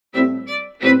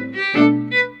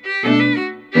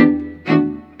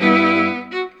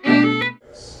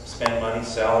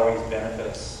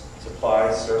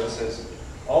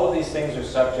things are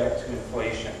subject to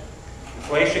inflation.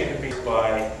 Inflation can be produced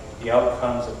by the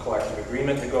outcomes of collective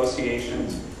agreement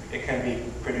negotiations. It can be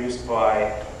produced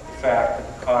by the fact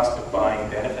that the cost of buying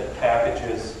benefit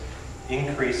packages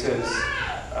increases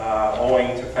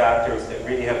owing to factors that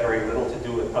really have very little to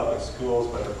do with public schools,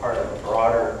 but are part of a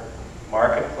broader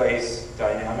marketplace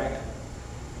dynamic.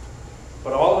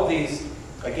 But all of these,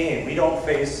 again,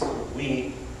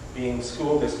 we being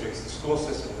school districts, the school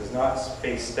system does not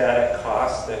face static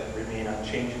costs that remain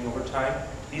unchanging over time.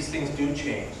 These things do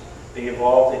change. They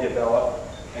evolve, they develop,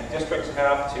 and districts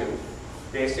have to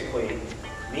basically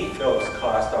meet those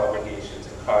cost obligations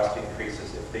and cost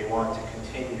increases if they want to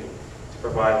continue to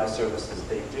provide the services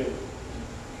they do.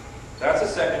 That's the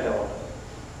second element.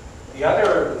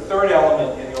 The third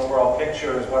element in the overall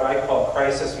picture is what I call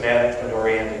crisis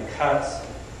management-oriented cuts.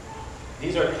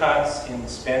 These are cuts in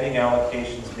spending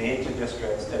allocations made to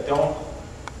districts that don't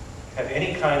have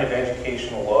any kind of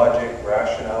educational logic,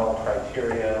 rationale,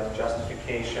 criteria,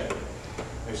 justification.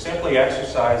 They're simply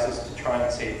exercises to try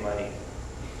and save money.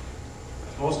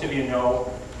 As most of you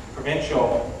know,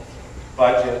 provincial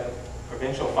budget,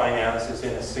 provincial finance is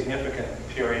in a significant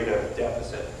period of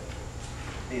deficit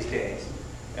these days.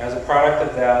 As a product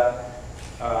of that,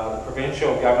 the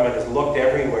provincial government has looked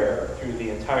everywhere through the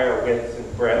entire width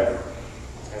and breadth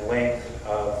and length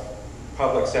of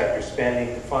public sector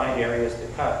spending to find areas to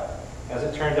cut. As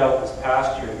it turned out this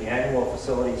past year, the annual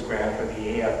facilities grant for the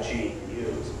AFG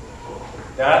used,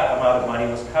 that amount of money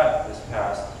was cut this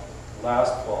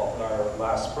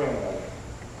last spring.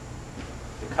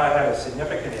 The cut had a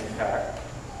significant impact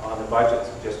on the budgets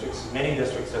of districts. Many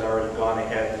districts had already gone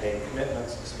ahead and made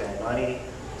commitments to spend money,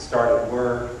 started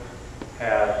work,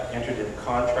 had entered into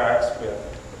contracts with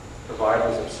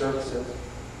providers of services.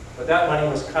 But that money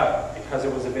was cut because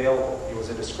it was available. It was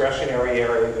a discretionary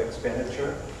area of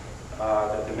expenditure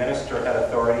that the minister had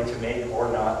authority to make or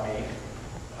not make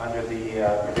under the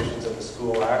provisions of the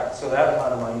School Act. So that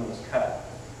amount of money was cut.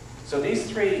 So these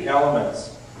three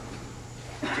elements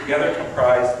together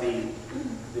comprise the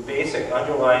basic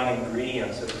underlying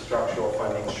ingredients of the structural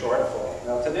funding shortfall.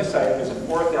 Now to this item, there's a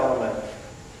fourth element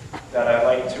that I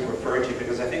like to refer to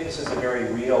because I think this is a very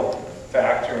real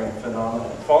factor and phenomenon.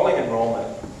 Falling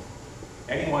enrollment.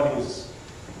 Anyone who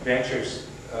ventures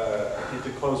into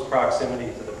close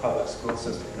proximity to the public school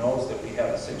system knows that we have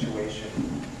a situation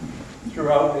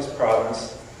throughout this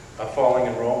province of falling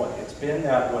enrollment. It's been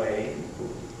that way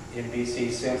in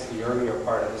BC since the earlier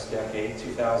part of this decade,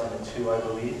 2002, I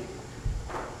believe.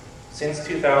 Since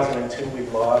 2002,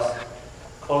 we've lost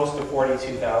close to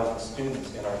 42,000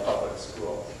 students in our public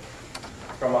schools,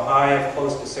 from a high of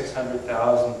close to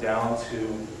 600,000 down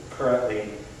to currently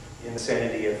in the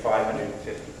vicinity of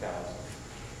 550,000.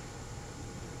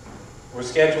 We're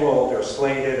scheduled or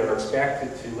slated or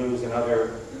expected to lose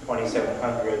another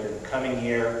 2,700 in the coming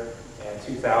year and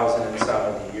 2,000 and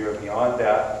some in the year beyond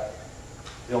that.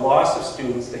 The loss of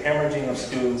students, the hemorrhaging of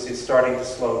students is starting to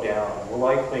slow down. We'll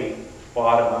likely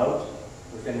bottom out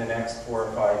within the next 4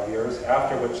 or 5 years,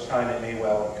 after which time it may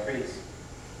well increase.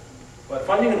 But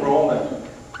funding enrollment,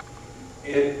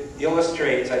 it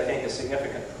illustrates, I think, a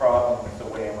significant problem with the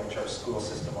way in which our school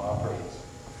system operates.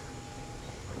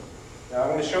 Now I'm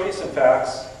going to show you some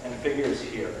facts and figures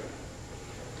here.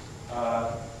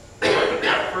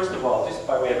 First of all, just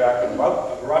by way of background,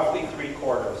 roughly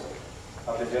 3/4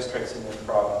 of the districts in this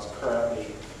province currently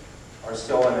are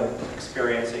still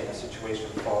experiencing a situation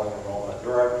of falling enrollment.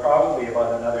 There are probably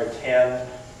about another 10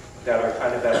 that are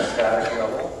kind of at a static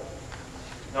level,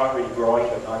 not really growing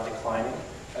but not declining.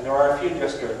 And there are a few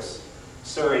districts,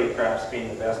 Surrey perhaps being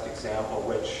the best example,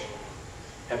 which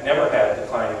have never had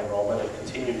declining enrollment and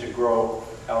continue to grow,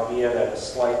 albeit at a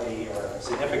slightly or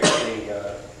significantly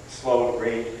slowed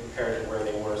rate compared to where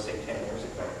they were, say, 10 years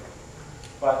ago.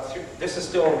 But this is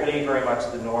still really very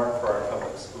much the norm for our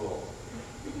public schools.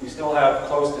 We still have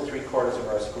close to 3/4 of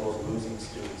our schools losing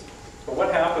students. But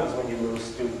what happens when you lose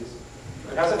students?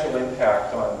 It has an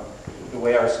impact on the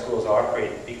way our schools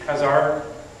operate because our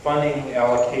funding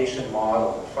allocation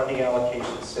model, the funding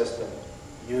allocation system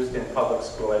used in public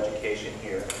school education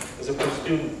here is a per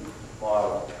student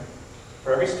model.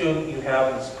 For every student you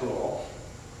have in school,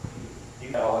 you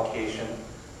have allocation,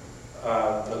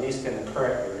 at least in the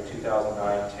current year,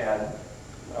 2009-10,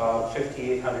 of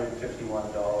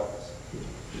 $5,851.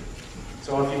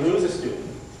 So if you lose a student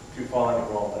through falling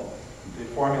enrollment, the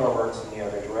formula works in the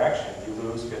other direction. You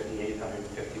lose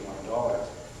 $5,851.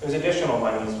 There's additional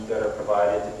monies that are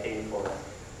provided to pay for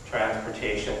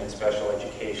transportation and special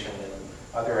education and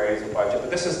other areas of budget, but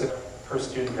this is the per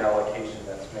student allocation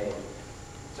that's made.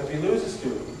 So if you lose a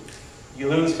student, you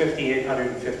lose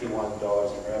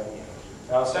 $5,851 in revenue.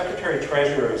 Now, secretary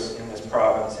treasurers in this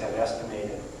province have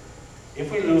estimated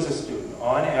if we lose a student,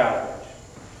 on average,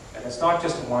 and it's not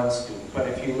just one student, but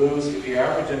if you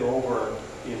average it over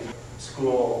the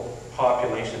school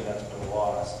population that's been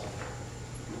lost,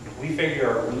 we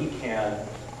figure we can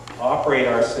operate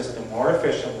our system more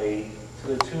efficiently to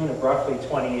the tune of roughly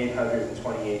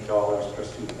 $2,828 per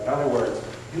student. In other words,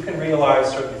 you can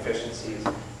realize certain efficiencies.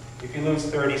 If you lose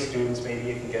 30 students, maybe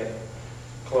you can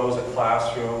close a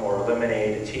classroom or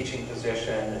eliminate a teaching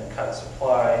position and cut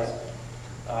supplies.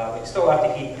 You still have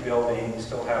to heat the building, you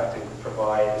still have to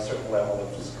provide a certain level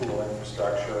of school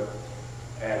infrastructure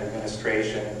and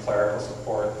administration and clerical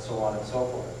support and so on and so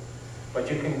forth. But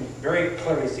you can very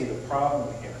clearly see the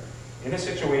problem here. In a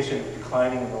situation of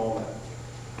declining enrollment,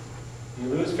 you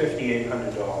lose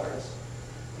 $5,800.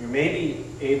 You may be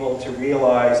able to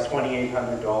realize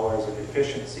 $2,800 of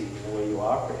efficiency in the way you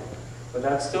operate, but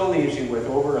that still leaves you with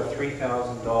over a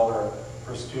 $3,000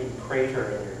 per student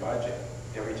crater in your budget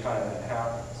every time that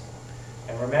happens.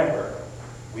 And remember,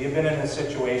 we have been in a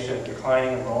situation of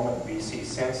declining enrollment in BC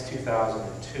since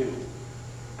 2002.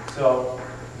 So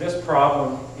this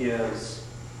problem is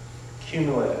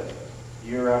cumulative,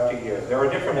 year after year. There are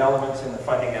different elements in the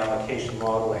funding allocation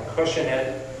model that cushion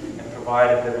it and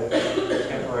provide a bit of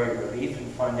temporary relief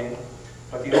in funding.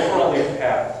 But the overall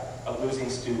impact of losing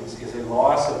students is a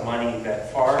loss of money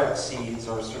that far exceeds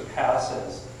or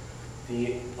surpasses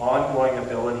the ongoing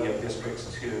ability of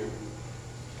districts to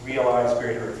realize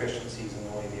greater efficiencies in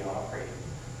the way they operate.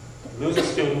 Lose a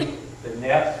student, the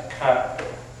net cut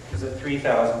is a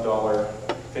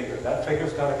 $3,000 figure. That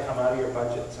figure's got to come out of your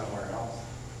budget somewhere else.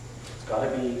 It's got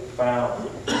to be found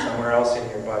somewhere else in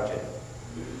your budget.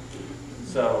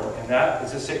 So, and that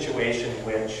is a situation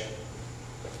which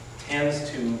tends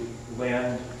to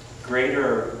lend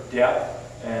greater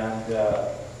depth and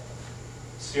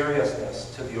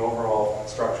seriousness to the overall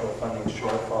structural funding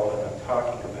shortfall that I'm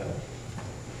talking about.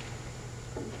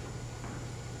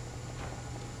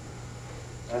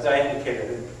 As I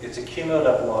indicated, it's a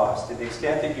cumulative loss. To the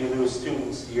extent that you lose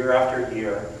students year after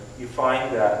year, you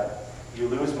find that you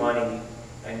lose money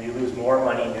and you lose more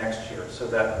money next year, so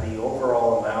that the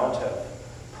overall amount of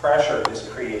pressure this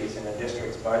creates in a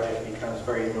district's budget becomes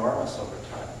very enormous over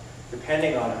time,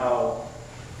 depending on how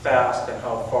fast and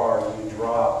how far you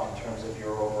drop in terms of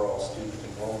your overall student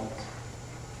enrollments.